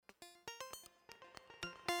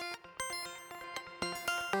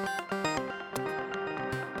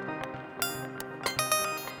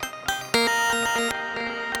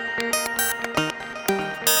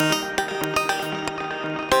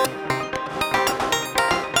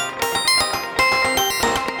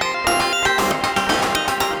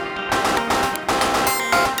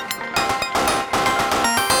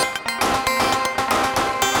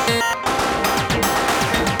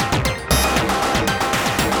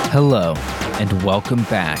Hello, and welcome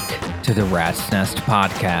back to the Rat's Nest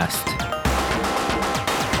Podcast.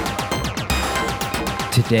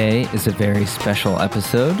 Today is a very special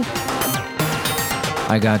episode.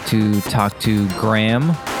 I got to talk to Graham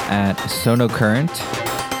at Sonocurrent.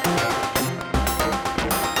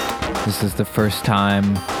 This is the first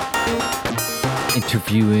time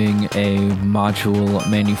interviewing a module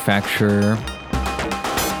manufacturer.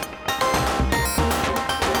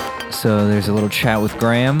 So there's a little chat with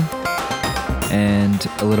Graham and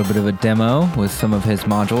a little bit of a demo with some of his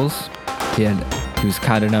modules. He was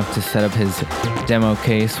kind enough to set up his demo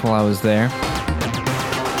case while I was there.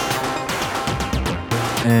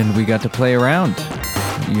 And we got to play around.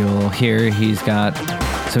 You'll hear he's got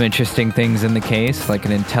some interesting things in the case, like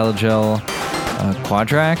an IntelliGel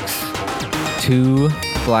Quadrax, 2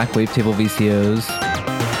 black wavetable VCOs,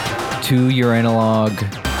 2 your analog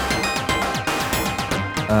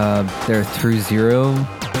they're through 0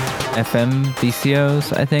 FM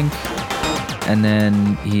VCOs, I think. And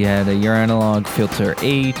then he had a your analog filter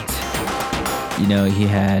 8. You know, he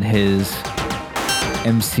had his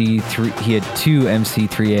MC3, he had 2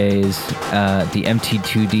 MC3As, the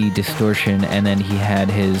MT2D distortion, and then he had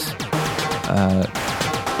his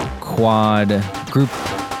quad group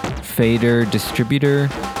fader distributor.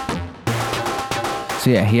 So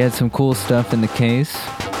yeah, he had some cool stuff in the case.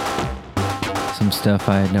 Some stuff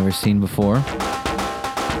I had never seen before.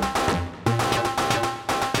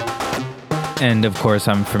 And of course,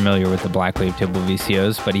 I'm familiar with the black wavetable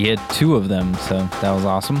VCOs, but he had 2 of them, so that was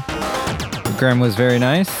awesome. Graham was very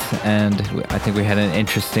nice, and I think we had an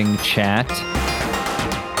interesting chat.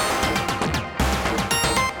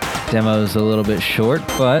 Demo's a little bit short,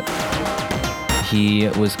 but he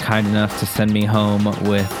was kind enough to send me home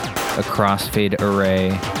with a crossfade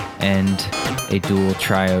array and a dual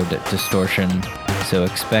triode distortion, so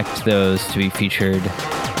expect those to be featured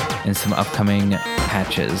in some upcoming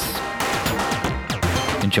patches.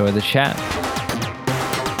 Enjoy the chat.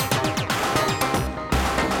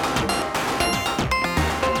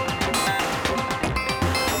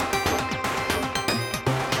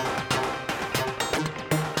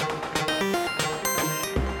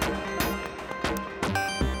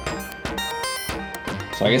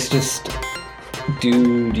 So I guess just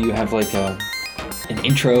do you have like an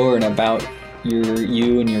intro or an about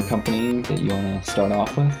you and your company that you want to start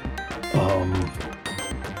off with?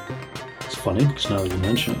 It's funny because now that you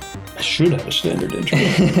mention it, I should have a standard intro,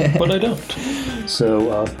 but I don't.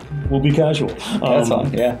 So we'll be casual. That's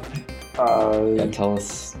fine, yeah. Tell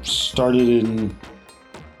us. The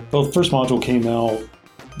first module came out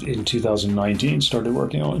in 2019, started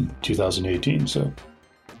working on in 2018, so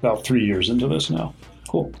about 3 years into this now.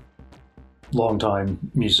 Cool.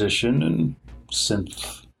 Longtime musician and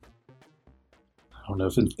synth, I don't know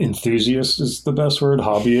if enthusiast is the best word,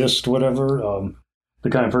 hobbyist, whatever. The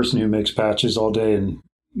kind of person who makes patches all day and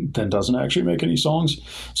then doesn't actually make any songs.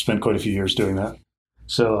 Spent quite a few years doing that.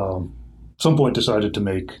 So at some point decided to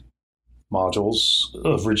make modules.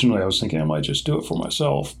 Originally I was thinking I might just do it for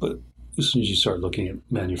myself, but as soon as you start looking at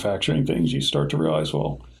manufacturing things, you start to realize,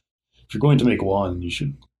 well, if you're going to make one, you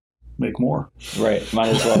should make more. Right, might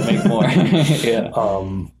as well make more. Yeah.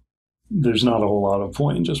 There's not a whole lot of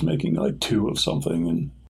point in just making like 2 of something.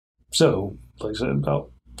 And so, like I said,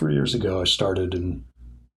 about 3 years ago, I started, and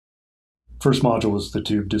first module was the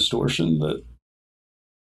tube distortion that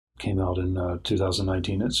came out in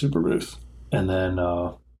 2019 at Super Booth. And then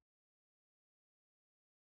a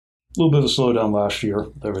little bit of a slowdown last year,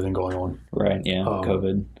 with everything going on. Right, yeah,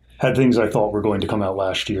 COVID. Had things I thought were going to come out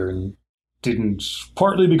last year and didn't,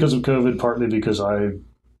 partly because of COVID, partly because I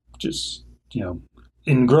just,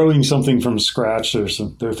 in growing something from scratch, there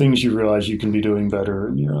are things you realize you can be doing better,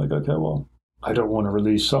 and you're like, okay, well, I don't want to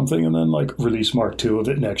release something and then like release Mark II of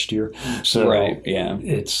it next year. So right, yeah,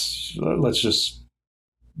 it's let's just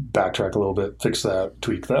backtrack a little bit, fix that,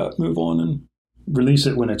 tweak that, move on, and release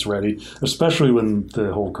it when it's ready. Especially when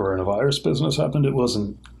the whole coronavirus business happened, it was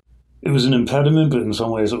an impediment, but in some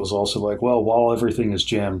ways it was also like, well, while everything is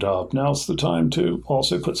jammed up, now's the time to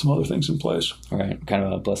also put some other things in place. Right, kind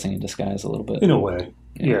of a blessing in disguise a little bit. In a way.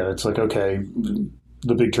 Yeah, it's like, okay,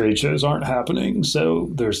 the big trade shows aren't happening, so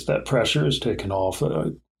there's that pressure is taken off.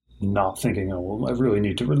 Not thinking, oh, well, I really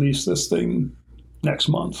need to release this thing next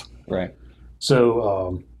month. Right.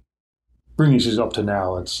 So bringing these up to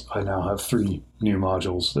now, I now have 3 new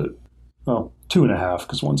modules that, well, 2.5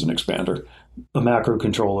 because one's an expander. A macro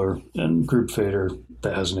controller and group fader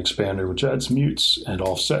that has an expander which adds mutes and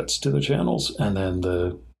offsets to the channels, and then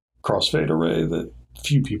the crossfade array that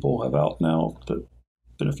few people have out now, that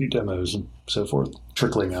been a few demos and so forth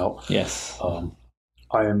trickling out. Yes.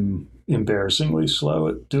 I am embarrassingly slow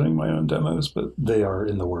at doing my own demos, but they are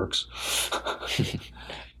in the works.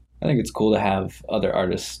 I think it's cool to have other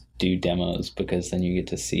artists do demos because then you get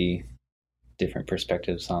to see different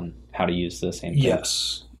perspectives on how to use the same thing.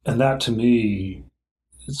 Yes. And that to me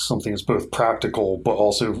is something that's both practical but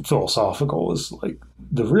also philosophical. Is like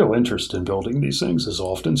the real interest in building these things is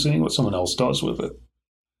often seeing what someone else does with it,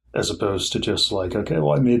 as opposed to just like, okay,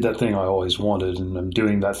 well, I made that thing I always wanted and I'm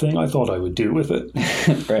doing that thing I thought I would do with it.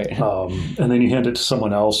 Right. And then you hand it to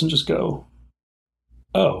someone else and just go,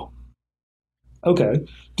 oh, okay,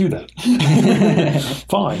 do that.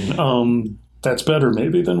 Fine. That's better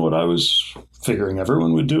maybe than what I was figuring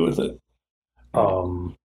everyone would do with it.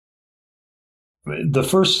 The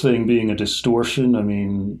first thing being a distortion, I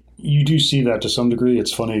mean, you do see that to some degree.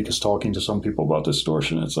 It's funny because talking to some people about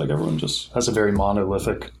distortion, it's like everyone just has a very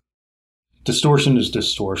monolithic distortion is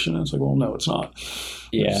distortion. It's like, well, no, it's not.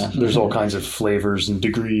 Yeah. There's all kinds of flavors and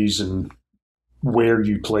degrees and where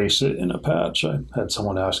you place it in a patch. I had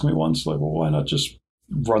someone ask me once, like, well, why not just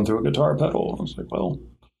run through a guitar pedal? I was like, well,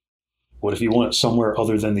 what if you want it somewhere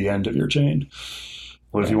other than the end of your chain?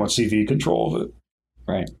 What if you want CV control of it?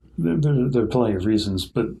 Right. There are plenty of reasons,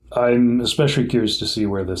 but I'm especially curious to see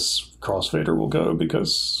where this crossfader will go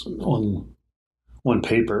because on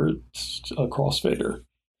paper, it's a crossfader.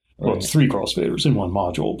 Well, it's 3 crossfaders in one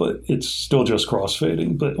module, but it's still just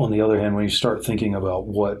crossfading. But on the other hand, when you start thinking about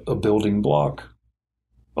what a building block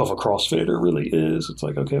of a crossfader really is, it's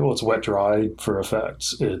like, okay, well, it's wet dry for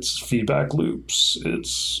effects. It's feedback loops.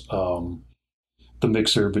 It's the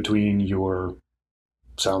mixer between your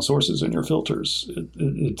sound sources and your filters.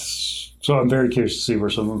 It's so I'm very curious to see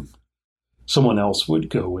where someone else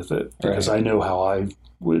would go with it because I know how I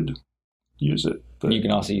would use it. But you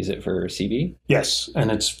can also use it for CV? Yes,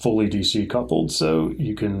 and it's fully DC coupled, so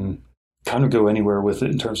you can kind of go anywhere with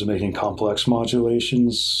it in terms of making complex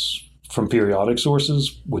modulations from periodic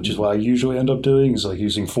sources, which is what I usually end up doing, is like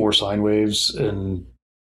using 4 sine waves and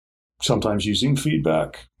sometimes using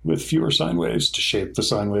feedback with fewer sine waves to shape the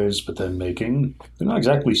sine waves, but then they're not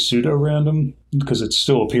exactly pseudo-random because it's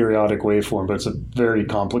still a periodic waveform, but it's a very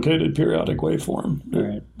complicated periodic waveform.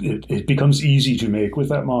 Right. It becomes easy to make with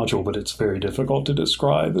that module, but it's very difficult to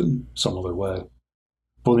describe in some other way.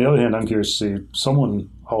 But on the other hand, I'm curious to see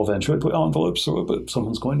I'll eventually put envelopes through it, but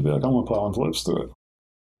someone's going to be like, I want to put envelopes through it.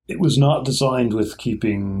 It was not designed with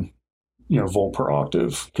keeping, volt per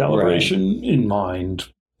octave calibration in mind.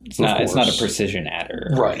 It's not a precision adder.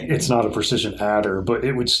 Right. It's not a precision adder, but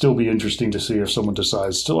it would still be interesting to see if someone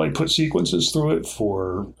decides to like put sequences through it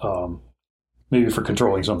for maybe for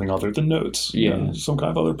controlling something other than notes. Yeah. Some kind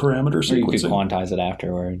of other parameter sequencing. Or you could quantize it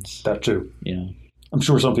afterwards. That too. Yeah. I'm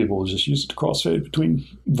sure some people will just use it to crossfade between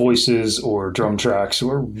voices or drum tracks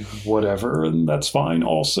or whatever, and that's fine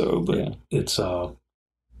also. But it's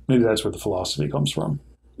maybe that's where the philosophy comes from,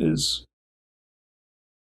 is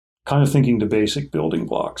kind of thinking the basic building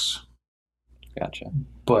blocks. Gotcha.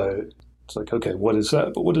 But it's like, okay, what is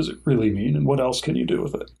that? But what does it really mean? And what else can you do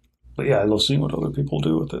with it? But yeah, I love seeing what other people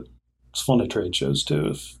do with it. It's fun at trade shows too.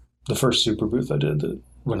 If the first super booth I did,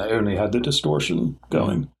 when I only had the distortion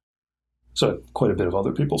going. So quite a bit of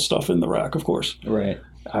other people's stuff in the rack, of course. Right.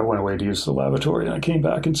 I went away to use the lavatory and I came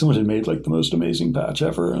back and someone had made like the most amazing patch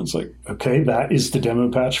ever. And it's like, okay, that is the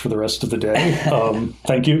demo patch for the rest of the day.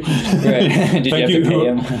 Thank you. Right. Did you have to pay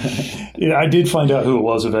him? Yeah, I did find out who it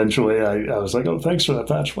was eventually. I was like, oh, thanks for that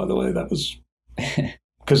patch, by the way. That was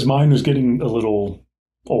because mine was getting a little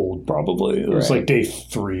old, probably. It was like day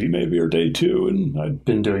 3 maybe or day 2. And I'd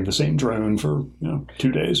been doing the same drone for,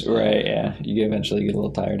 2 days. Right. Yeah. You eventually get a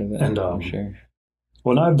little tired of it. And I'm sure.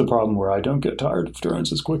 Well, I have the problem where I don't get tired of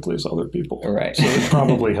drones as quickly as other people. Right. So it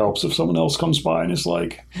probably helps if someone else comes by and is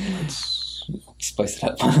like, let's spice it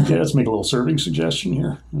up. Let's make a little serving suggestion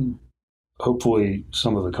here. And hopefully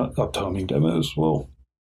some of the upcoming demos will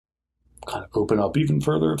kind of open up even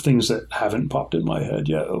further of things that haven't popped in my head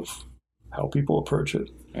yet of how people approach it.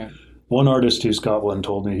 Yeah. One artist who's got one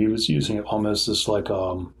told me he was using it almost as like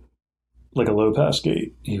a low-pass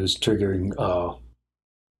gate. He was triggering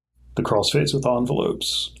the crossfades with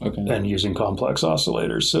envelopes and using complex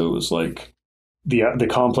oscillators. So it was like the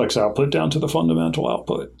complex output down to the fundamental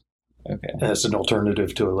output. Okay. As an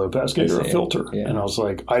alternative to a low-pass gate or a filter. Yeah. And I was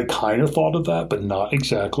like, I kind of thought of that, but not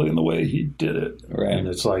exactly in the way he did it. Right. And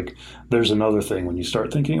it's like, there's another thing when you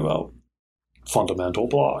start thinking about fundamental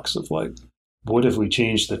blocks of like, what if we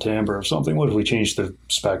change the timbre of something? What if we change the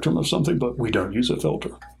spectrum of something, but we don't use a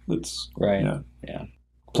filter? It's right. Yeah.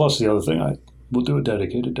 Plus the other thing we'll do a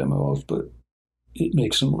dedicated demo of, but it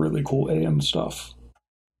makes some really cool AM stuff.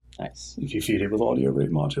 Nice. If you feed it with audio rate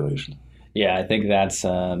modulation. Yeah, I think that's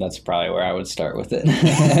probably where I would start with it.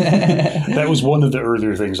 That was one of the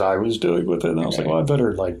earlier things I was doing with it. And I was like, well, I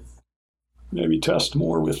better like maybe test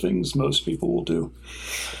more with things most people will do.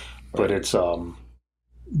 But it's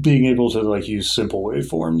being able to like use simple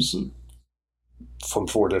waveforms from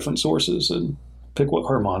 4 different sources and pick what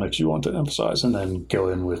harmonics you want to emphasize and then go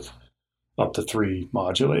in with up to 3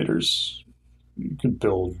 modulators. You could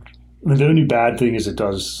build. I mean, the only bad thing is it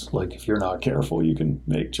does, like, if you're not careful, you can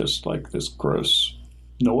make just like this gross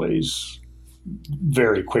noise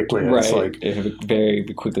very quickly. Right. It's like, it very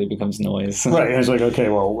quickly becomes noise. Right. And it's like, okay,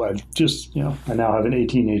 well, I just, I now have an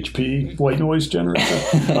 18 HP white noise generator.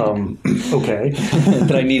 Okay.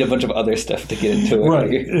 But I need a bunch of other stuff to get into it.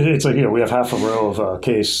 Right. It's like, we have half a row of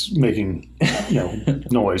case making,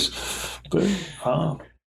 noise. But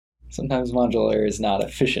sometimes modular is not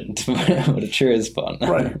efficient, but it sure is fun.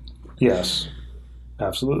 Right. Yes.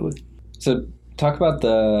 Absolutely. So talk about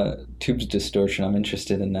the tubes distortion. I'm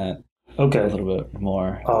interested in that. Okay. A little bit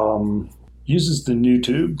more. Uses the new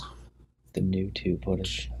tube. The new tube, what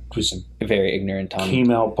is was very ignorant on.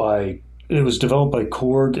 It was developed by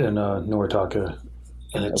Korg and Noritaka,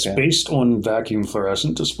 and it's based on vacuum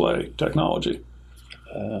fluorescent display technology.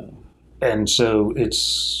 And so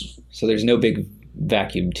there's no big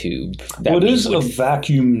vacuum tube. It is a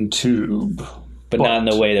vacuum tube. But not in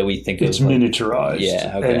the way that we think of it. It's miniaturized.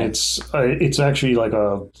 Yeah, okay. And it's actually like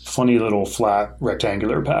a funny little flat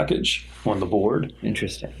rectangular package on the board.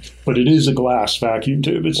 Interesting. But it is a glass vacuum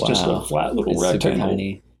tube. It's just a flat little rectangle. Super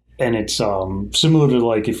tiny. And it's similar to,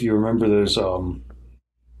 like, if you remember those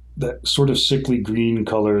that sort of sickly green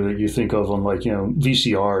color that you think of on, like,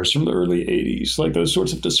 VCRs from the early 80s, like those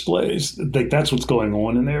sorts of displays. Like, that's what's going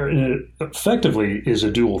on in there. And it effectively is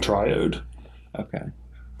a dual triode. Okay.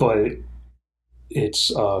 But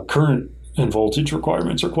its current and voltage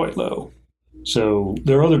requirements are quite low. So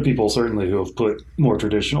there are other people certainly who have put more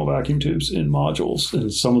traditional vacuum tubes in modules,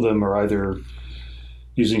 and some of them are either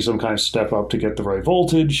using some kind of step up to get the right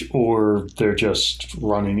voltage, or they're just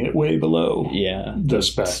running it way below the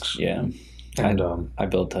specs. Yeah. And I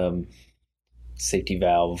built a safety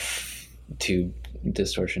valve tube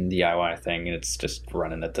distortion DIY thing, and it's just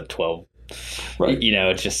running at the 12. Right.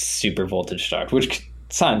 It's just super voltage stocked, which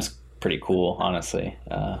sounds pretty cool, honestly.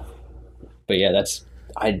 But yeah,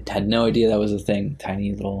 I had no idea that was a thing.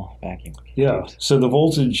 Tiny little vacuum. Yeah. So the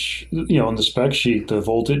voltage, on the spec sheet, the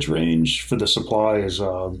voltage range for the supply is,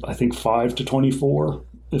 I think, 5 to 24,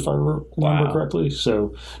 if I remember correctly.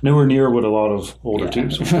 So nowhere near what a lot of older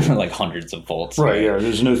tubes would be. Like hundreds of volts. Right. Yeah.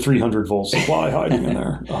 There's no 300 volt supply hiding in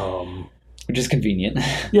there. Which is convenient.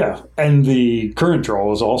 Yeah, and the current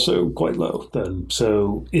draw is also quite low then.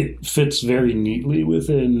 So it fits very neatly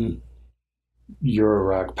within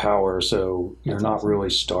Eurorack power, so you're not really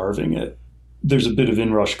starving it. There's a bit of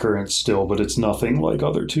inrush current still, but it's nothing like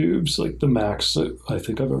other tubes. Like the max that I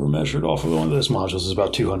think I've ever measured off of one of those modules is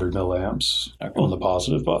about 200 milliamps on the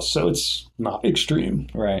positive bus. So it's not extreme.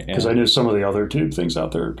 Right. Because I know some of the other tube things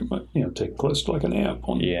out there, take close to like an amp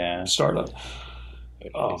on startup.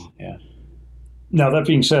 Now, that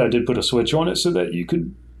being said, I did put a switch on it so that you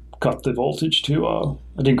could cut the voltage to, I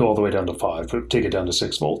didn't go all the way down to 5, but take it down to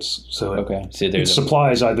 6 volts. So it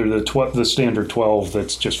supplies either the standard 12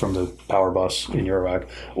 that's just from the power bus in your rack,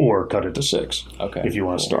 or cut it to 6 if you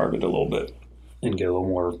want to starve it a little bit and get a little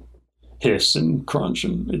more hiss and crunch.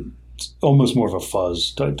 And it's almost more of a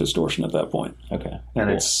fuzz type distortion at that point. Okay.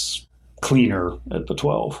 And it's cleaner at the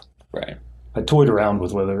 12. Right. I toyed around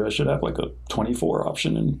with whether I should have like a 24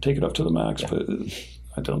 option and take it up to the max, but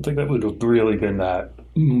I don't think that would have really been that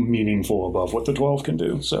meaningful above what the 12 can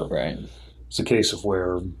do. So it's a case of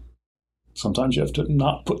where sometimes you have to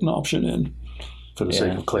not put an option in for the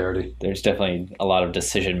sake of clarity. There's definitely a lot of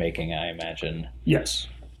decision making, I imagine. Yes.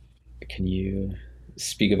 Can you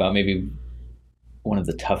speak about maybe one of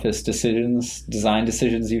the toughest design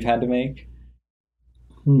decisions you've had to make?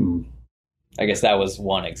 I guess that was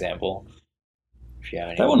one example.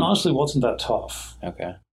 That one honestly wasn't that tough.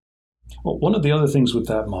 Okay. Well, one of the other things with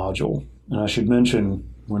that module, and I should mention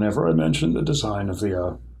whenever I mention the design of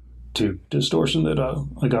the tube distortion, that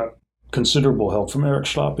I got considerable help from Eric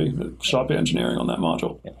Schlappe Engineering on that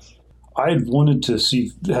module. Yes. I had wanted to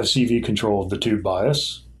have CV control of the tube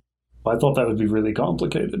bias. I thought that would be really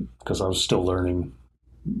complicated because I was still learning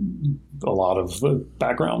a lot of the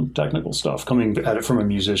background technical stuff, coming at it from a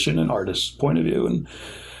musician and artist point of view, and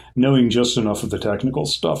knowing just enough of the technical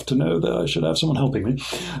stuff to know that I should have someone helping me.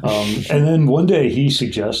 And then one day he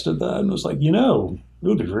suggested that and was like, it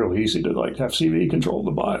would be real easy to like have CV control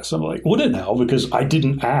the bias. I'm like, would it now? Because I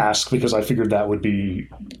didn't ask, because I figured that would be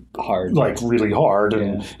hard, like really hard.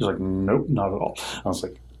 And he's like, nope, not at all. I was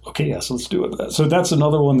like, okay, yes, let's do it. So that's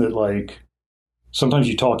another one that, like, sometimes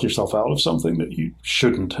you talk yourself out of something that you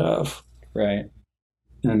shouldn't have. Right.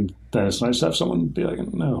 And then it's nice to have someone be like,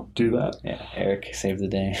 no, do that. Yeah, Eric saved the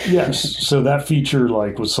day. Yes. So that feature,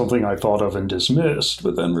 like, was something I thought of and dismissed,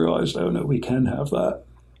 but then realized, oh, no, we can have that.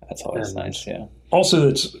 That's always nice, yeah.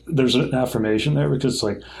 Also, there's an affirmation there because it's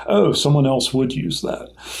like, oh, someone else would use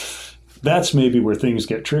that. That's maybe where things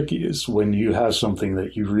get tricky, is when you have something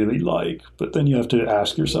that you really like, but then you have to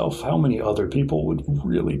ask yourself, how many other people would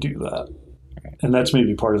really do that? Right. And that's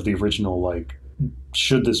maybe part of the original, like,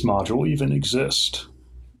 should this module even exist?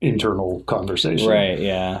 Internal conversation. Right,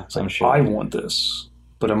 yeah. It's like, I'm sure. I want this,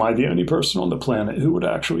 but am I the only person on the planet who would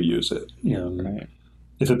actually use it? You know, right.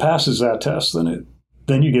 If it passes that test,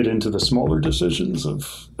 then you get into the smaller decisions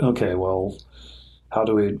of, okay, well, how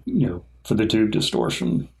do we, for the tube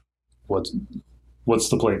distortion, what's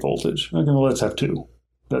the plate voltage? Okay, well, let's have 2.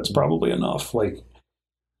 That's probably enough. Like,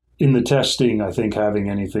 in the testing, I think having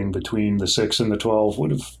anything between the 6 and the 12 would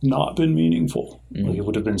have not been meaningful. Like, it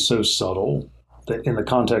would have been so subtle that in the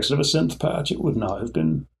context of a synth patch, it would not have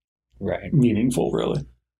been meaningful, really.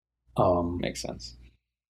 Makes sense.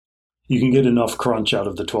 You can get enough crunch out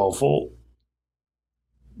of the 12 volt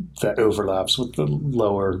that overlaps with the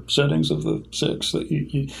lower settings of the 6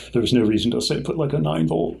 that there's no reason to say put like a 9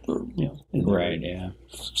 volt or,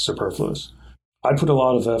 superfluous. I put a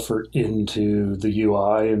lot of effort into the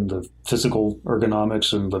UI and the physical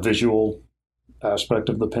ergonomics and the visual aspect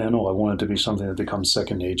of the panel. I want it to be something that becomes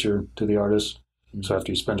second nature to the artist. So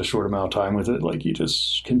after you spend a short amount of time with it, like, you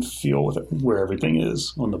just can feel with it where everything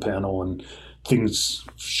is on the panel, and things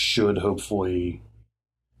should hopefully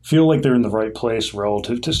feel like they're in the right place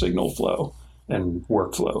relative to signal flow and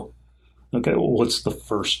workflow. Okay, well, what's the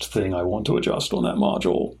first thing I want to adjust on that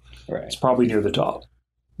module? Right. It's probably near the top,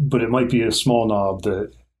 but it might be a small knob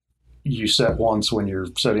that you set once when you're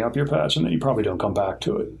setting up your patch, and then you probably don't come back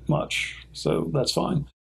to it much. So that's fine.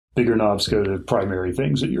 Bigger knobs go to primary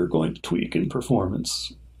things that you're going to tweak in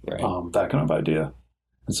performance, that kind of idea.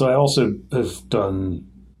 And so I also have done,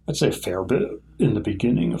 I'd say, a fair bit in the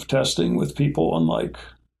beginning of testing with people on, like,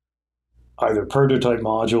 either prototype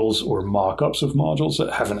modules or mock-ups of modules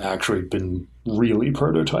that haven't actually been really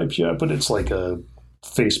prototyped yet, but it's like a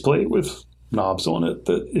faceplate with knobs on it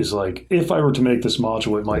that is like, if I were to make this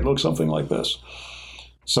module, it might look something like this,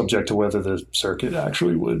 subject to whether the circuit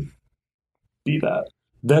actually would be that.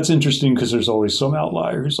 That's interesting because there's always some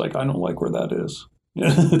outlier who's like, I don't like where that is.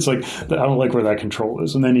 It's like, I don't like where that control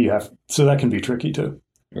is. And then so that can be tricky too.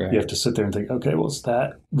 Right. You have to sit there and think, okay, well, is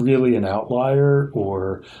that really an outlier,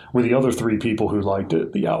 or were the other 3 people who liked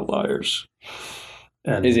it the outliers?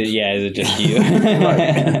 And is it just you?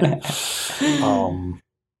 Right.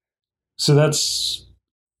 So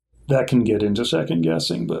that can get into second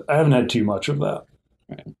guessing, but I haven't had too much of that.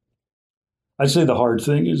 Right. I'd say the hard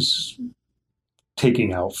thing is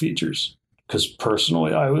taking out features, because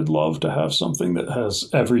personally I would love to have something that has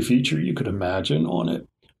every feature you could imagine on it,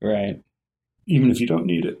 right? Even if you don't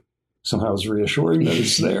need it. Somehow it's reassuring that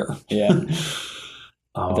it's there. Yeah.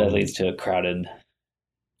 That leads to a crowded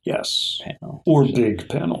panel or big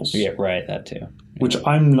panels. Yeah, right, that too. Which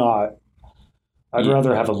I'm not. I'd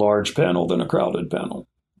rather have a large panel than a crowded panel.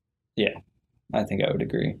 Yeah, I think I would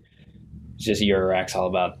agree. It's just Eurorack's all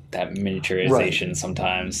about that miniaturization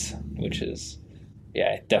sometimes, which is,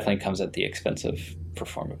 it definitely comes at the expense of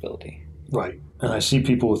performability. Right. And I see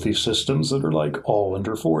people with these systems that are like all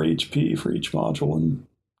under 4 HP for each module, and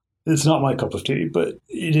it's not my cup of tea, but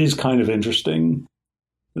it is kind of interesting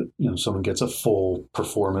that, someone gets a full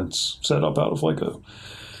performance setup out of like a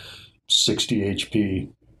 60 HP,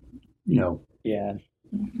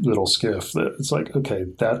 little skiff that it's like, okay,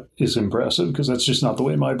 that is impressive, because that's just not the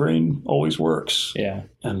way my brain always works. Yeah.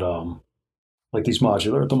 And like these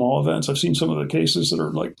modular at the mall events, I've seen some of the cases that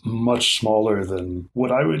are like much smaller than what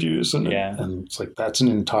I would use, and it's like that's an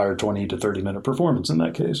entire 20 to 30 minute performance in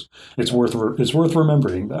that case. It's worth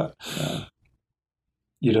remembering that. Yeah.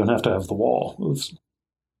 You don't have to have the wall of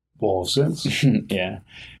synths. Yeah,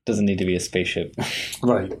 doesn't need to be a spaceship.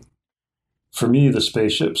 Right. For me, the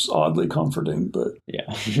spaceship's oddly comforting, but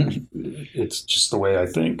it's just the way I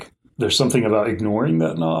think. There's something about ignoring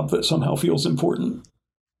that knob that somehow feels important,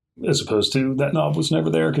 as opposed to that knob was never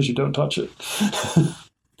there because you don't touch it.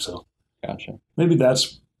 So, gotcha. Maybe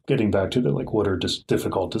that's getting back to the, like, what are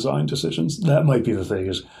difficult design decisions. That might be the thing,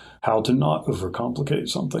 is how to not overcomplicate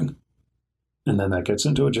something. And then that gets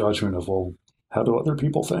into a judgment of, well, how do other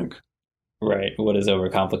people think? Right. What is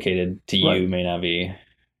overcomplicated to you may not be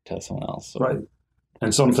to someone else. Right.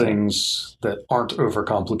 And some things that aren't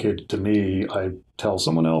overcomplicated to me, I tell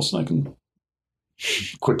someone else and I can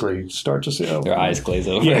quickly start to see, oh, Their eyes glaze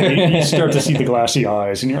over. yeah, you start to see the glassy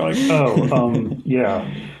eyes, and you're like, oh, yeah,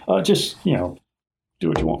 just, do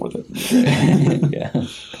what you want with it. Yeah.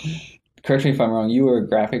 Correct me if I'm wrong, you were a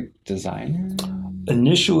graphic designer?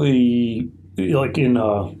 Initially, like in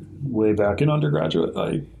way back in undergraduate,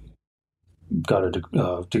 I got a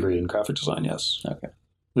degree in graphic design, yes. Okay.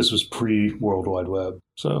 This was pre-World Wide Web,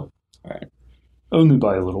 so All right. only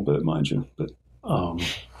by a little bit, mind you. But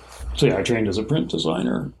so yeah, I trained as a print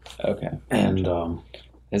designer. Okay. And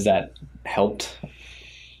has that helped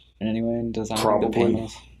in any way in designing the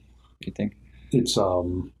panels, you think? It's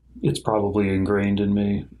probably ingrained in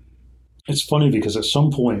me. It's funny because at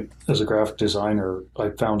some point as a graphic designer,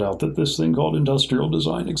 I found out that this thing called industrial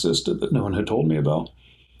design existed that no one had told me about.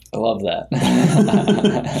 I love that.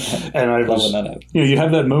 And I was, you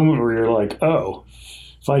have that moment where you're like, oh,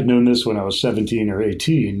 if I'd known this when I was 17 or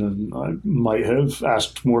 18, then I might have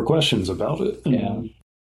asked more questions about it. And yeah.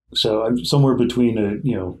 So I'm somewhere between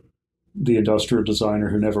the industrial designer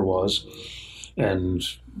who never was, and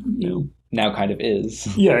now kind of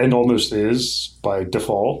is. Yeah, and almost is by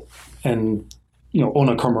default. And on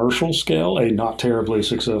a commercial scale, a not terribly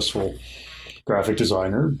successful graphic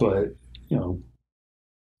designer, but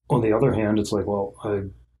on the other hand, it's like, well, I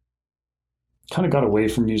kind of got away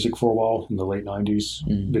from music for a while in the late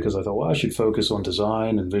 90s because I thought, well, I should focus on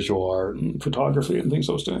design and visual art and photography and things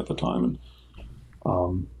I was doing at the time.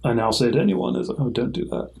 And I now say to anyone is, oh, don't do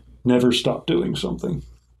that. Never stop doing something.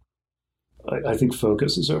 I think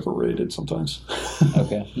focus is overrated sometimes.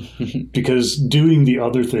 Okay. Because doing the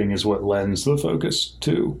other thing is what lends the focus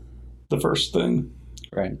to the first thing.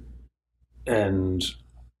 Right. And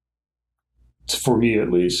for me,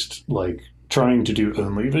 at least, like trying to do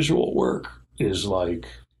only visual work is like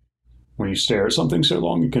when you stare at something so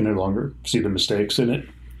long, you can no longer see the mistakes in it.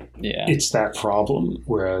 Yeah. It's that problem.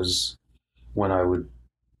 Whereas when I would,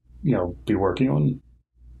 be working on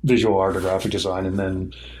visual art or graphic design and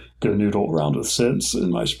then go noodle around with synths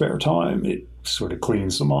in my spare time, it sort of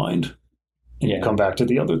cleans the mind. And you come back to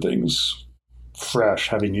the other things fresh,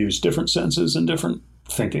 having used different senses and different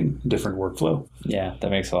thinking, different workflow. Yeah,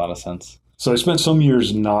 that makes a lot of sense. So I spent some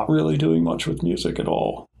years not really doing much with music at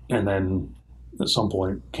all. And then at some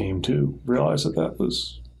point came to realize that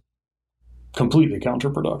was completely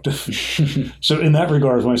counterproductive. So in that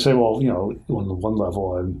regard, when I say, well, on the one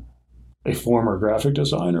level, I'm a former graphic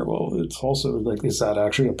designer, well, it's also like, is that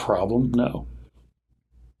actually a problem? No.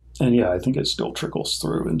 And yeah, I think it still trickles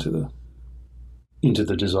through into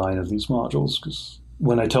the design of these modules, because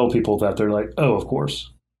when I tell people that, they're like, oh, of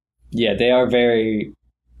course. Yeah, they are very,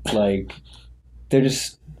 they're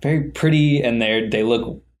just very pretty, and they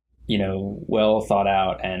look, well thought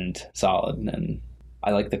out and solid, and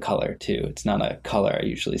I like the color too. It's not a color I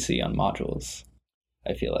usually see on modules.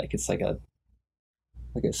 I feel like it's like a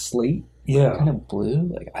slate, kind of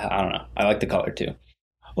blue. I don't know. I like the color too.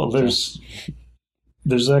 Well, there's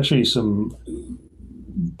actually some,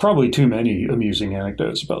 probably too many amusing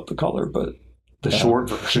anecdotes about the color, but the short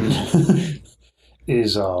version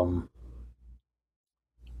is I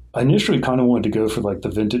initially kind of wanted to go for like the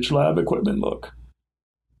vintage lab equipment look.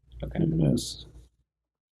 Okay. It's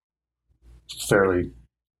fairly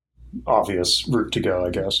obvious route to go,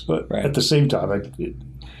 I guess, but at the same time,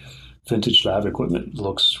 vintage lab equipment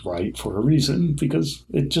looks right for a reason, because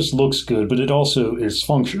it just looks good, but it also is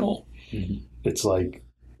functional. Mm-hmm. It's like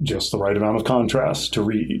just the right amount of contrast to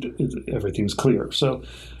read. Everything's clear. So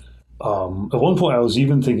at one point I was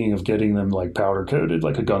even thinking of getting them like powder coated,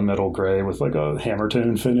 like a gunmetal gray with like a hammer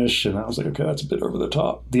tone finish. And I was like, okay, that's a bit over the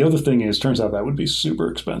top. The other thing is, turns out that would be super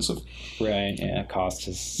expensive. Right. Yeah. Cost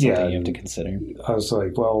is something you have to consider. I was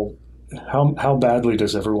like, well, how badly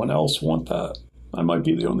does everyone else want that? I might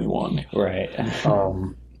be the only one. Right.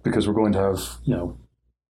 Because we're going to have,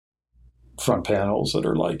 front panels that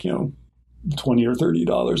are like, $20 or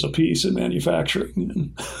 $30 a piece in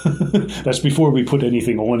manufacturing. That's before we put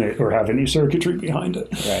anything on it or have any circuitry behind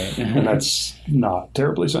it. Right. And that's not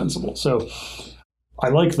terribly sensible. So I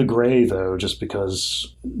like the gray, though, just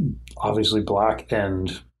because obviously black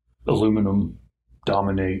and aluminum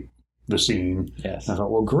dominate the scene. Yes. And I thought,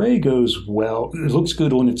 well, gray goes well. It looks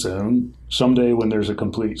good on its own. Someday when there's a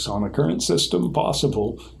complete Sonocurrent system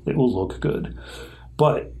possible, it will look good.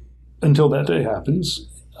 But until that day happens,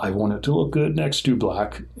 I want it to look good next to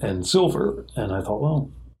black and silver. And I thought, well,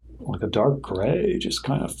 like a dark gray just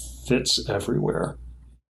kind of fits everywhere.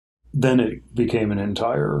 Then it became an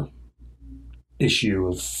entire issue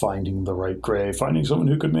of finding the right gray, finding someone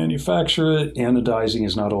who could manufacture it. Anodizing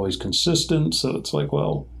is not always consistent. So it's like,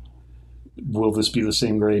 well, will this be the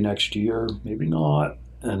same gray next year? Maybe not.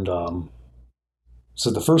 And So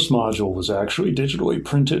the first module was actually digitally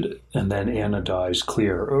printed and then anodized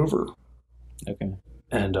clear over. Okay.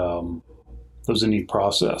 And that was a neat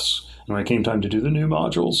process. And when it came time to do the new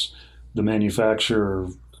modules, the manufacturer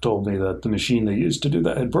told me that the machine they used to do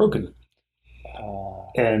that had broken.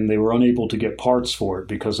 And they were unable to get parts for it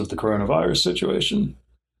because of the coronavirus situation.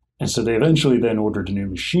 And so they eventually then ordered a new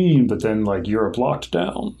machine, but then like Europe locked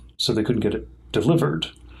down, so they couldn't get it delivered.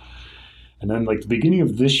 And then like the beginning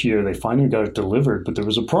of this year, they finally got it delivered, but there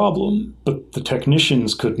was a problem. But the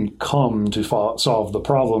technicians couldn't come to solve the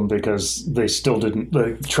problem because they still didn't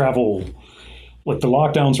travel. Like the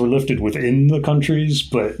lockdowns were lifted within the countries,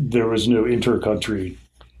 but there was no inter-country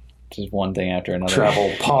just one thing after another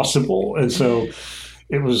travel possible. And so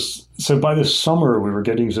so by this summer, we were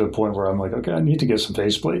getting to a point where I'm like, okay, I need to get some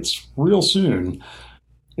faceplates real soon.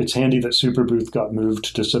 It's handy that Super Booth got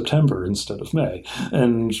moved to September instead of May,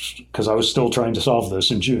 and because I was still trying to solve this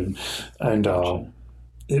in June. And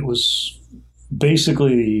it was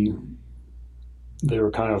basically, they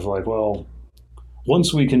were kind of like, well,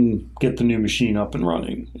 once we can get the new machine up and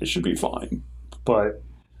running, it should be fine. But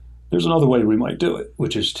there's another way we might do it,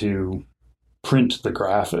 which is to print the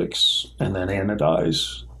graphics and then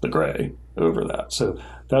anodize the gray over that. So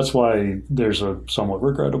that's why there's a somewhat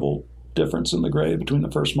regrettable difference in the gray between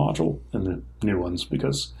the first module and the new ones,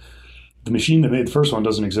 because the machine that made the first one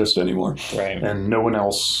doesn't exist anymore. Right. And no one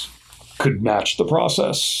else could match the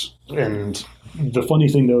process. And the funny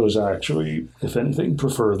thing, though, is I actually, if anything,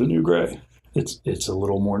 prefer the new gray. It's a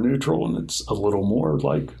little more neutral, and it's a little more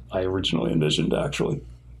like I originally envisioned, actually,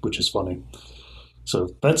 which is funny. So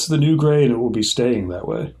that's the new gray, and it will be staying that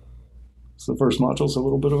way. So the first module's a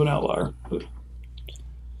little bit of an outlier. But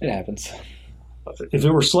it happens. If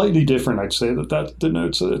it were slightly different, I'd say that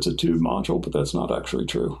denotes that it's a tube module, but that's not actually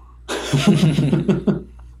true.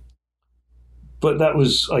 But that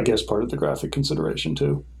was, I guess, part of the graphic consideration,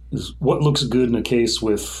 too, is what looks good in a case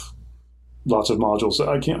with lots of modules that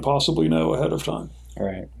I can't possibly know ahead of time.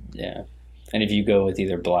 Right, yeah. And if you go with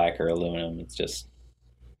either black or aluminum, it's just,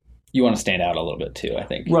 you want to stand out a little bit, too, I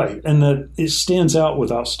think. Right, and that it stands out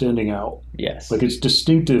without standing out. Yes. Like, it's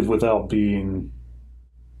distinctive without being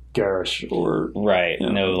garish or right, you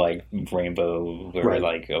know, no like rainbow or right.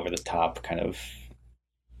 like over the top kind of,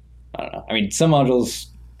 I don't know. I mean, some modules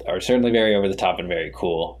are certainly very over the top and very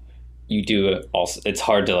cool. You do also, it's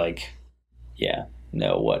hard to like,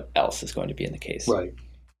 know what else is going to be in the case. Right.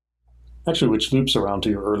 Actually, which loops around to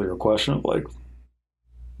your earlier question of like,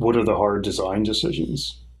 what are the hard design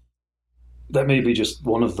decisions? That may be just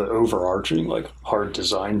one of the overarching like hard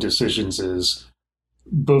design decisions is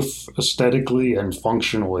both aesthetically and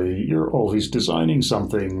functionally, you're always designing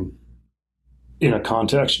something in a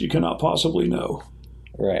context you cannot possibly know.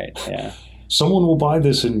 Right, yeah. Someone will buy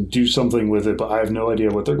this and do something with it, but I have no idea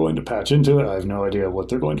what they're going to patch into it. I have no idea what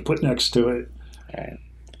they're going to put next to it. Right.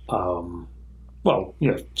 Well,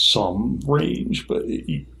 yeah, some range, but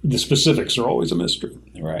the specifics are always a mystery.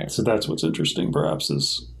 Right. So that's what's interesting, perhaps,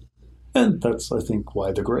 and that's, I think,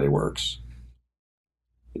 why the gray works.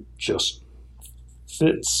 It just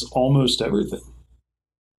fits almost everything.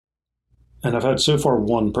 And I've had so far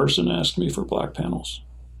one person ask me for black panels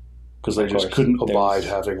because they just couldn't abide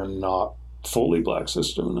having a not fully black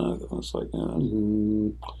system. And I was like,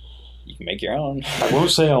 you can make your own. I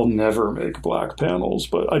won't say I'll never make black panels,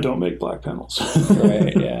 but I don't make black panels.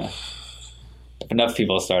 Right, yeah. If enough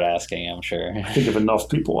people start asking, I'm sure. I think if enough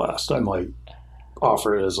people asked, I might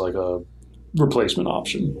offer it as like a replacement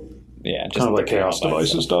option. Yeah, just kind of like Chaos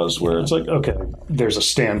Devices does, where it's like, okay, there's a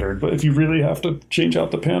standard, but if you really have to change out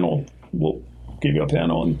the panel, we'll give you a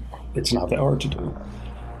panel, and it's not that hard to do.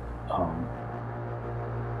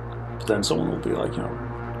 But then someone will be like,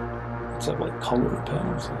 let's have like colored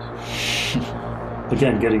panels.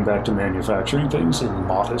 Again, getting back to manufacturing things in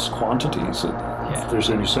modest quantities, there's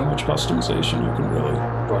only so much customization you can really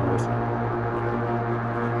run with.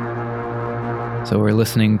 So we're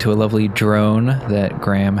listening to a lovely drone that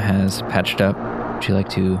Graham has patched up. Would you like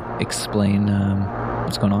to explain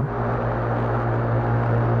what's going on?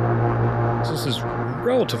 So this is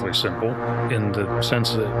relatively simple in the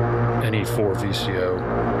sense that any 4 VCO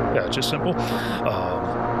patch is simple.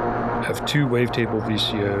 Have 2 wavetable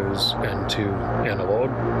VCOs and 2 analog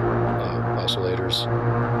oscillators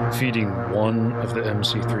feeding one of the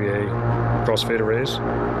MC3A crossfade arrays.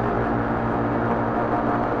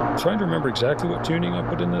 I'm trying to remember exactly what tuning I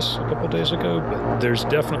put in this a couple days ago, but there's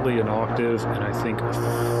definitely an octave, and I think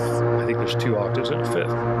there's 2 octaves and a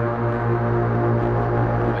fifth.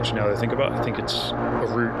 Actually, now that I think about it, I think it's a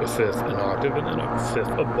root, a fifth, an octave, and then a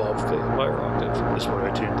fifth above the higher octave is what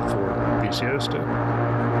I tuned the 4 VCOs to.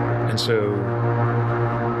 And so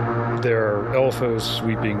there are LFOs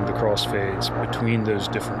sweeping the crossfades between those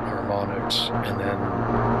different harmonics, and then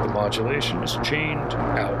the modulation is chained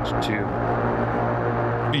out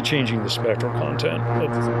to be changing the spectral content of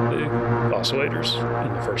the oscillators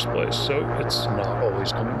in the first place. So it's not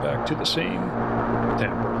always coming back to the same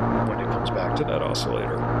timbre when it comes back to that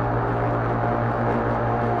oscillator.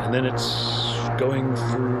 And then it's going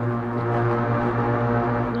through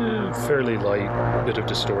a fairly light bit of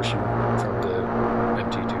distortion from the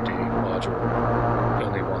MT2D module,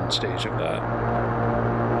 only one stage of that,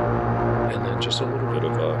 and then just a little bit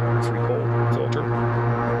of a free pole filter,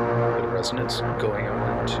 a bit of resonance going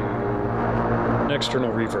on into an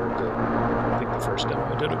external reverb. I think the first demo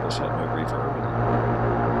I did of this had no reverb, and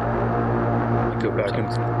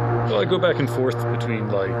I go back and forth between,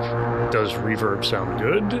 like, does reverb sound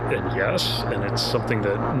good? And yes, and it's something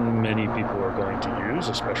that many people are going to use,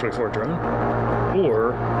 especially for a drone,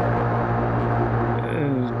 or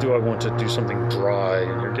do I want to do something dry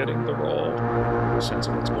and you're getting the raw sense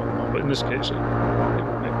of what's going on? But in this case,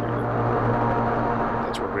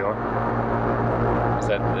 that's where we are. Is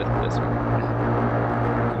that this one?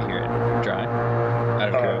 Can you hear it dry? Out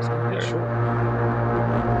of curiosity? Yeah, sure.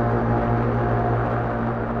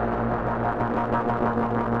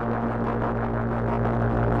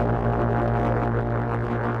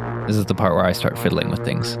 This is the part where I start fiddling with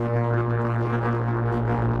things.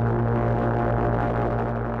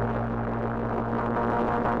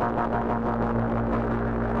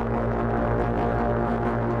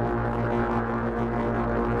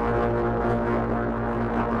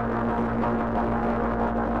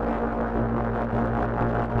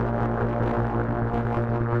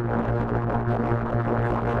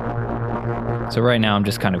 So right now I'm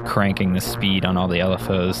just kind of cranking the speed on all the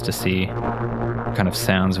LFOs to see what kind of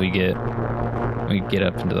sounds we get when we get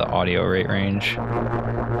up into the audio rate range.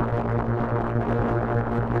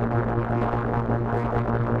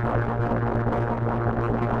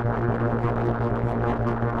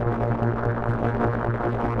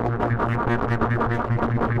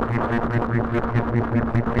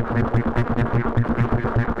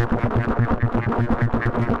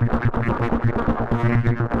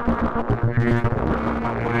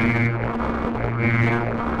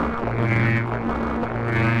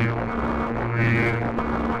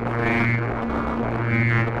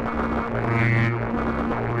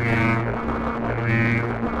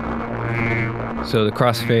 So the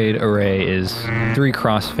crossfade array is 3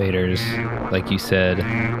 crossfaders, like you said.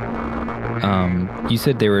 You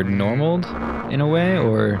said they were normaled in a way,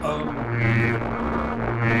 or?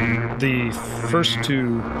 The first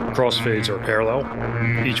 2 crossfades are parallel.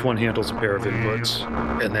 Each one handles a pair of inputs,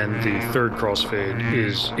 and then the third crossfade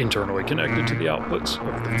is internally connected to the outputs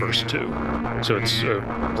of the first 2. So it's a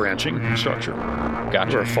branching structure.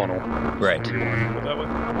 Gotcha. Or a funnel. Right. If you want to put it that way.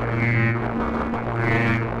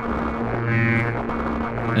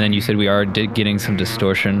 And then you said we are getting some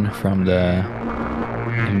distortion from the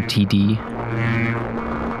MTD.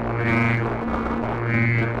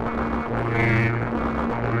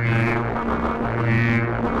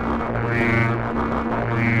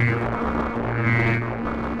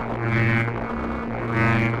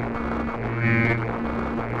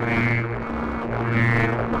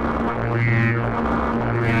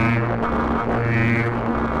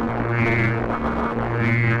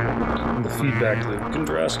 Feedback loop can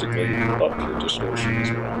drastically up your distortion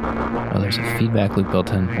as well. Oh, there's a feedback loop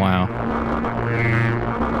built in. Wow.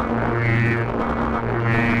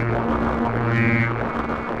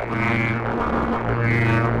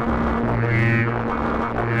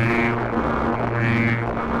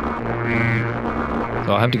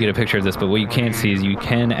 So I'll have to get a picture of this, but what you can't see is you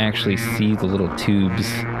can actually see the little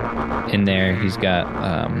tubes in there. He's got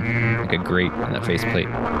like a grate in the faceplate.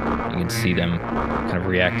 You can see them kind of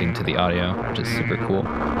reacting to the audio, which is super cool.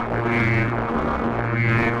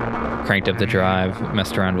 Cranked up the drive,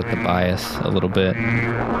 messed around with the bias a little bit.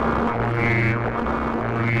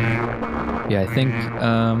 Yeah, I think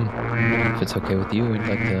if it's okay with you, we'd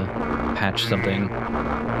like to patch something.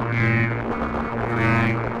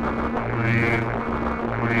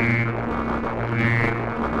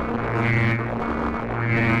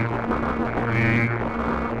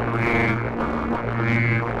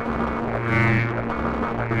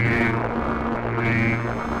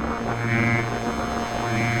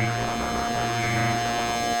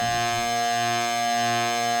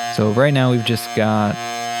 So right now we've just got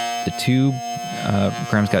the 2,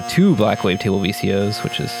 Graham's got 2 black wavetable VCOs,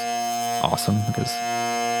 which is awesome because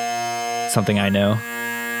it's something I know.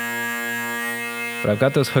 But I've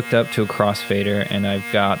got those hooked up to a crossfader, and I've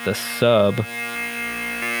got the sub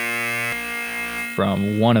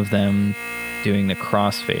from one of them doing the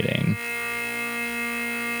crossfading.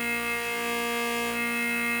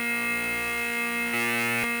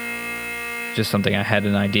 Just something I had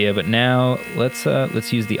an idea, but now let's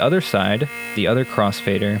use the other side, the other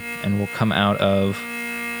crossfader, and we'll come out of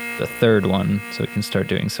the third one so we can start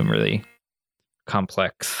doing some really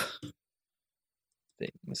complex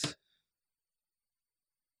things.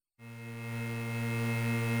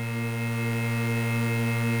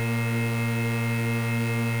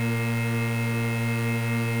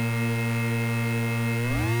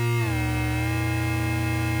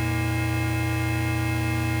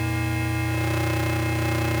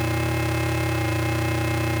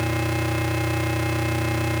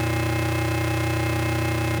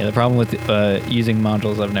 Yeah, the problem with using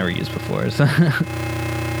modules I've never used before is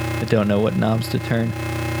I don't know what knobs to turn.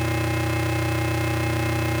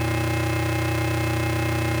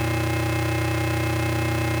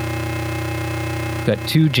 Got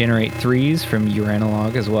 2 generate 3s from your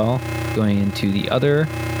analog as well, going into the other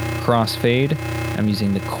crossfade. I'm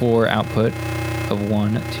using the core output of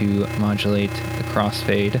 1 to modulate the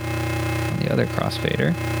crossfade on the other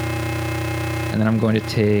crossfader. And then I'm going to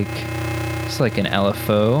take just like an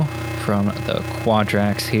LFO from the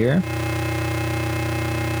Quadrax here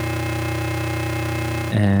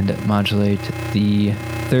and modulate the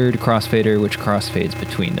third crossfader, which crossfades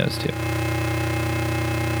between those two.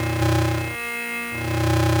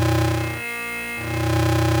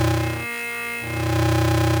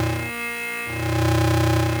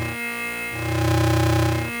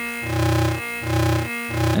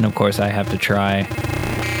 And of course I have to try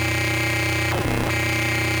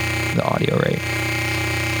the audio rate.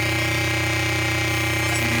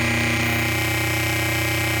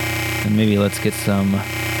 And maybe let's get some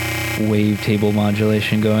wavetable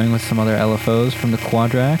modulation going with some other LFOs from the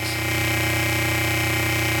Quadrax.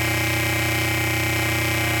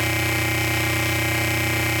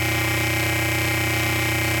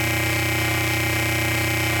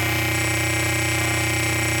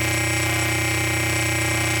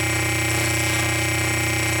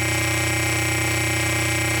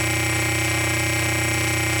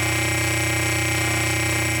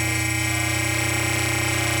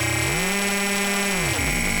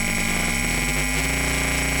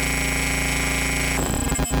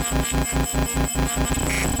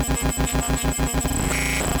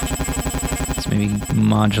 Let's maybe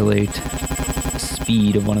modulate the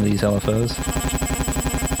speed of one of these LFOs.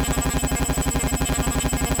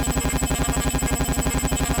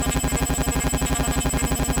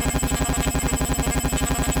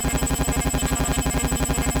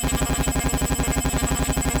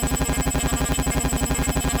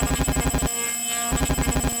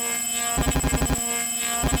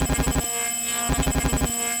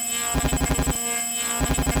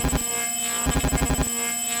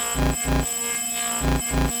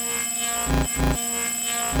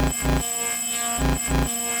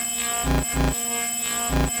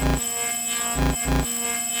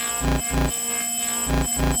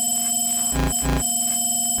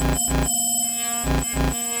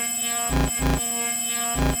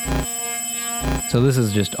 So this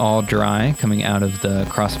is just all dry coming out of the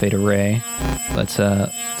crossfade array. Let's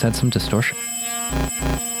add some distortion.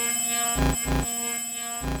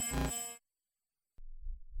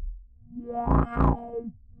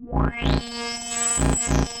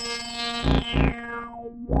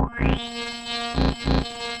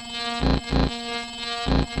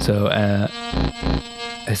 So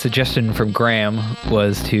a suggestion from Graham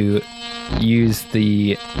was to use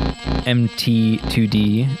the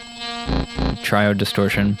MT2D triode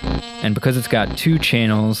distortion, and because it's got 2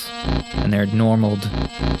 channels and they're normaled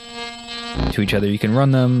to each other, you can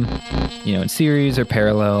run them, in series or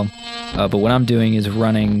parallel. But what I'm doing is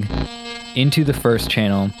running into the first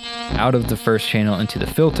channel, out of the first channel into the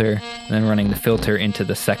filter, and then running the filter into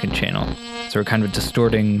the second channel. So we're kind of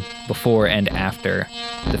distorting before and after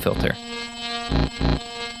the filter.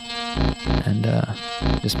 And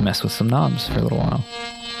just mess with some knobs for a little while.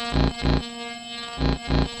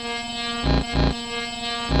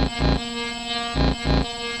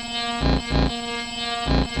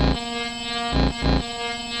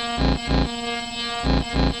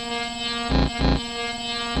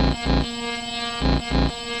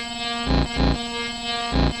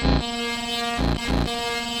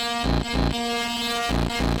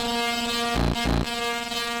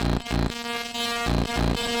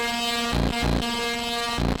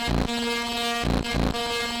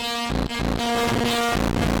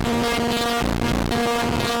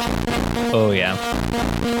 Oh yeah.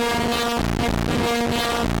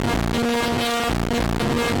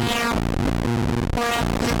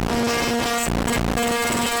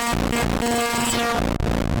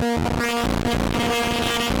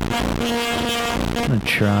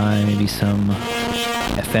 try maybe some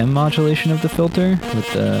FM modulation of the filter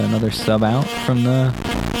with another sub out from the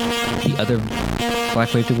other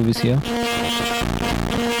black wave WBCO.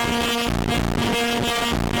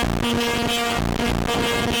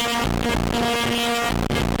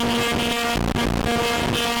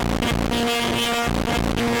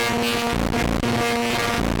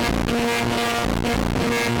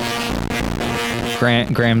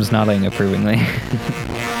 Graham's nodding approvingly.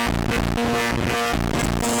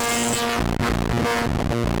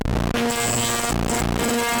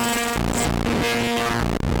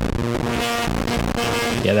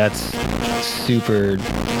 Yeah, that's super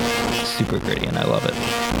gritty, and I love it.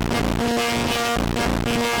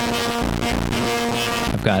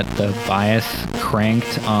 I've got the bias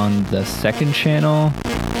cranked on the second channel.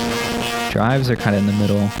 Drives are kind of in the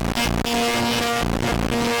middle.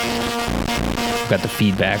 I've got the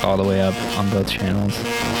feedback all the way up on both channels.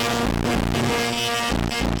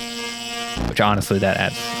 Which honestly, that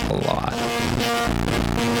adds a lot.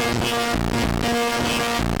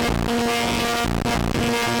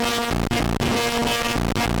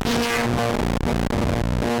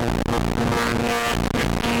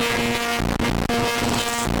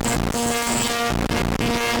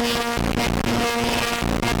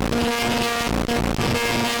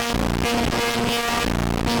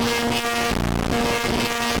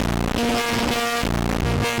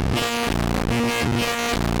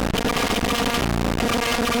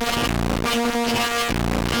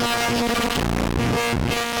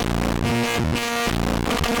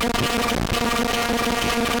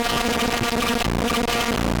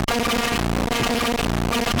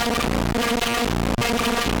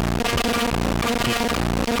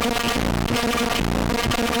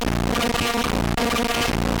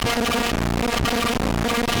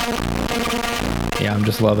 Yeah, I'm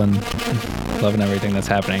just loving everything that's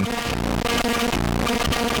happening.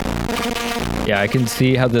 Yeah, I can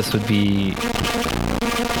see how this would be.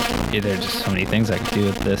 Yeah, there are just so many things I could do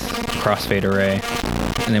with this crossfade array.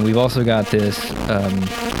 And then we've also got this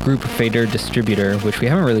group fader distributor, which we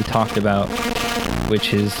haven't really talked about,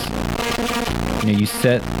 which is, you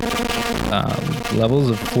set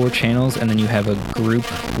levels of 4 channels, and then you have a group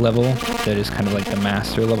level that is kind of like the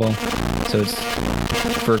master level. So it's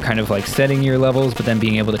for kind of like setting your levels, but then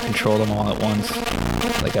being able to control them all at once.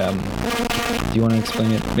 Like, do you want to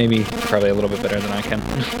explain it? Maybe, probably a little bit better than I can.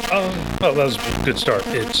 Well, that was a good start.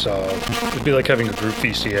 It'd be like having a group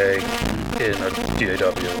VCA in a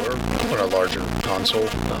DAW or on a larger console.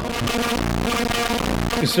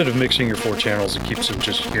 Instead of mixing your 4 channels, it keeps them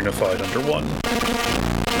just unified under one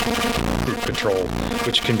group control,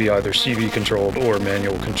 which can be either CV controlled or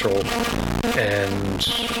manual controlled. And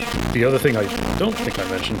the other thing I don't think I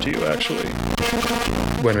mentioned to you, actually,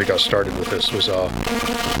 when we got started with this was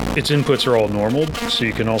its inputs are all normal, so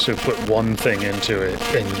you can also put one thing into it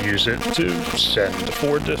and use it to send to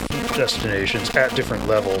 4 different destinations at different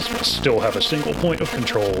levels, but still have a single point of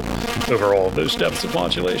control over all of those depths of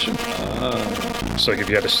modulation. So like if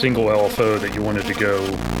you had a single LFO that you wanted to go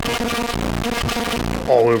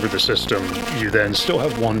all over the system, you then still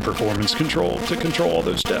have one performance control to control all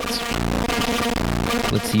those depths.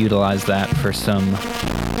 Let's utilize that for some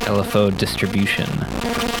LFO distribution.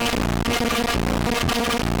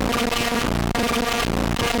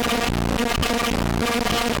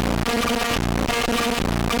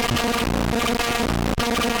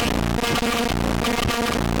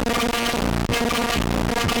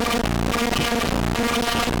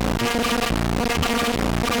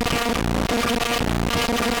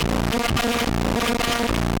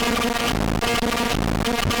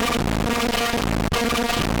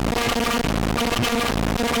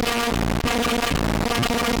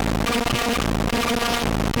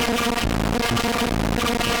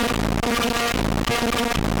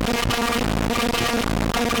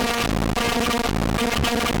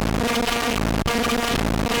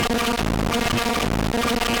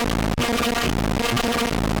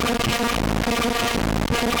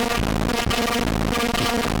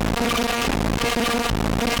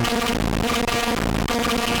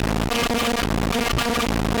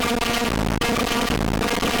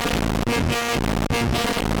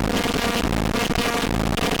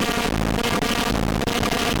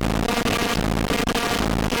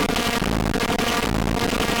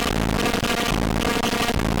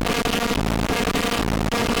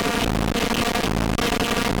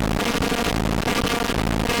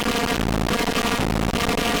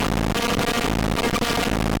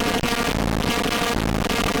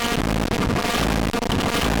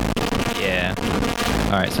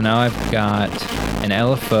 Alright, so now I've got an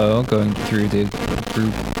LFO going through the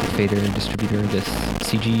group fader distributor, this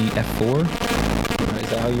CGF4. Is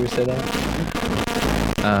that how you said that?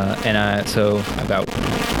 So I've got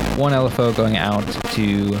one LFO going out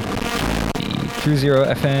to the through zero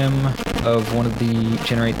FM of one of the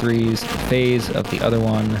Generate 3s, phase of the other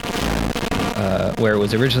one, where it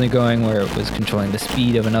was originally going, where it was controlling the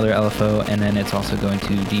speed of another LFO, and then it's also going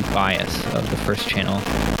to the bias of the first channel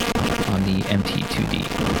on the MT2D.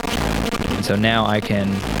 And so now I can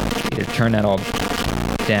either turn that all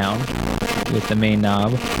down with the main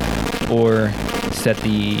knob, or set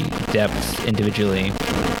the depths individually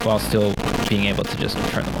while still being able to just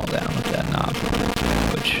turn them all down with that knob.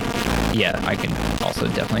 Which, yeah, I can also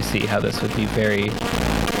definitely see how this would be very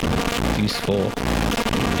useful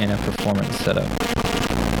in a performance setup.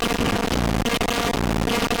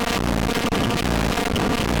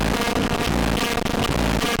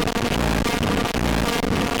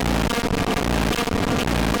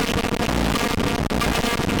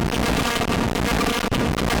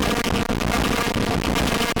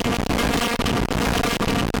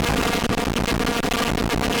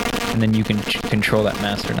 And then you can control that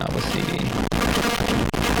master knob with CD.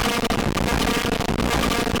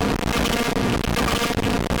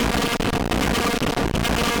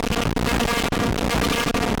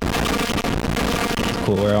 It's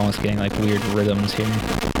cool, we're almost getting like weird rhythms here.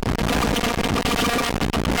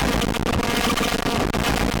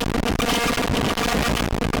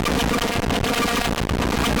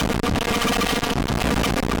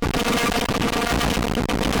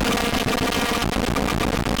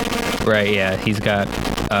 Right, yeah, he's got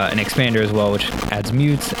an expander as well, which adds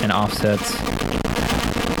mutes and offsets.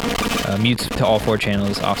 Mutes to all 4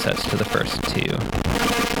 channels, offsets to the first 2.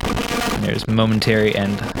 And there's momentary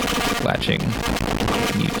and latching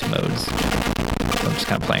mute modes. So I'm just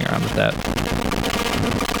kind of playing around with that.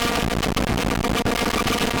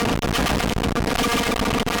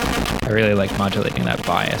 I really like modulating that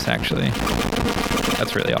bias, actually.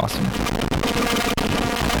 That's really awesome.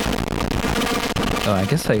 Oh, I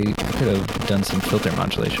guess I could have done some filter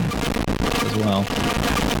modulation as well.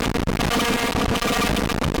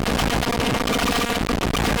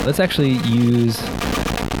 Let's actually use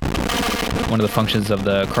one of the functions of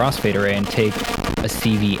the crossfade array and take a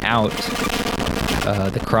CV out.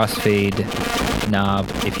 The crossfade knob,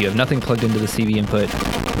 if you have nothing plugged into the CV input,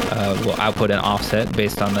 will output an offset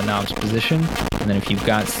based on the knob's position. And then if you've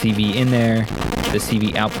got CV in there, the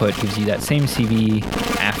CV output gives you that same CV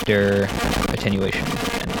after attenuation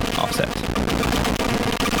and offset.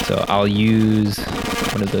 So I'll use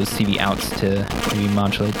one of those CV outs to maybe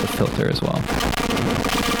modulate the filter as well.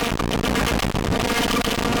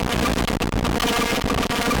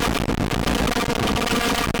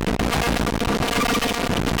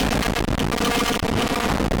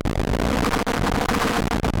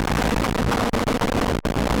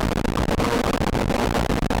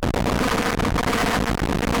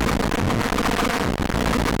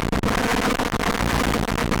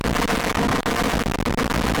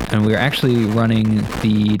 And we're actually running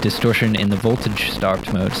the distortion in the voltage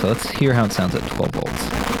stopped mode, so let's hear how it sounds at 12 volts.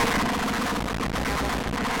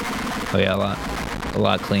 Oh yeah, a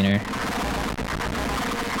lot cleaner.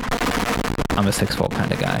 I'm a 6 volt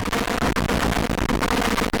kind of guy.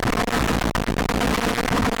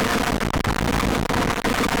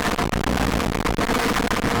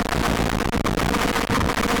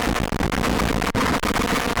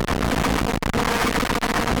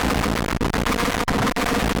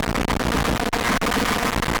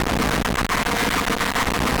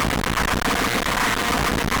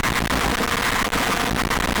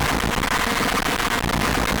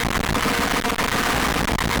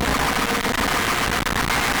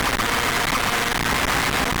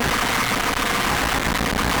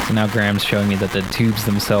 Now Graham's showing me that the tubes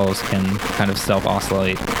themselves can kind of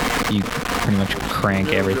self-oscillate. You pretty much crank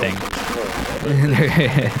everything.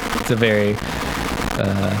 It's a very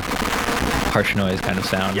harsh noise kind of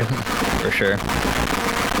sound, for sure.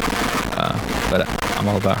 But I'm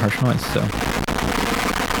all about harsh noise, so.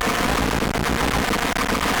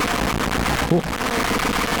 Cool.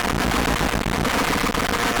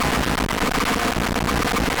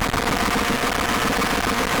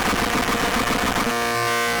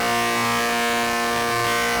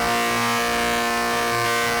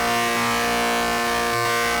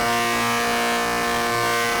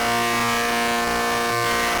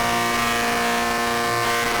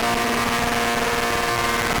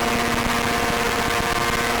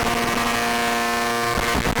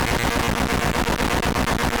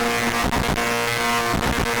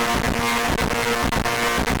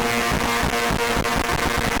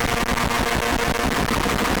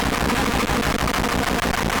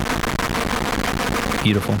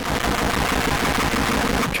 Beautiful.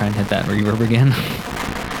 Try and hit that reverb again.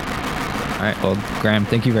 All right. Well, Graham,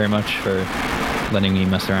 thank you very much for letting me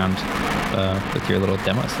mess around with your little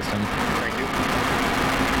demo system. Thank you.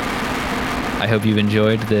 I hope you've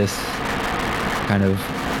enjoyed this kind of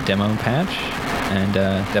demo patch, and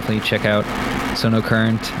definitely check out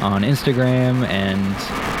Sonocurrent on Instagram and,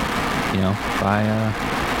 buy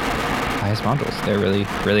his modules. They're really,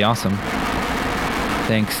 really awesome.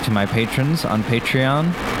 Thanks to my patrons on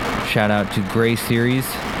Patreon. Shout out to Gray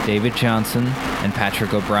Series, David Johnson, and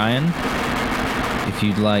Patrick O'Brien. If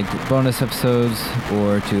you'd like bonus episodes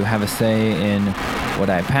or to have a say in what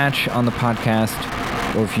I patch on the podcast,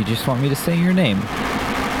 or if you just want me to say your name,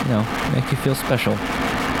 make you feel special,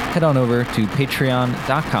 head on over to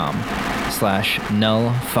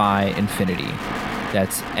patreon.com/nullphi-infinity.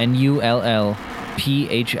 That's NULLPHI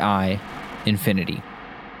infinity.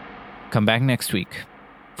 Come back next week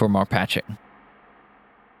for more patching.